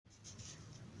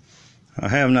I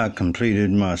have not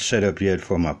completed my setup yet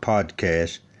for my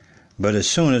podcast, but as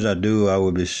soon as I do, I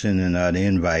will be sending out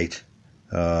invites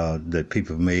that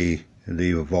people may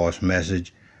leave a voice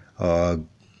message or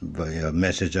a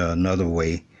message another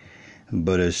way.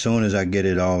 But as soon as I get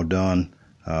it all done,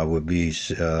 I will be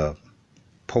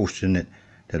posting it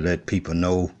to let people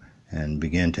know and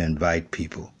begin to invite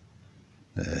people.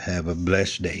 Have a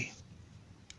blessed day.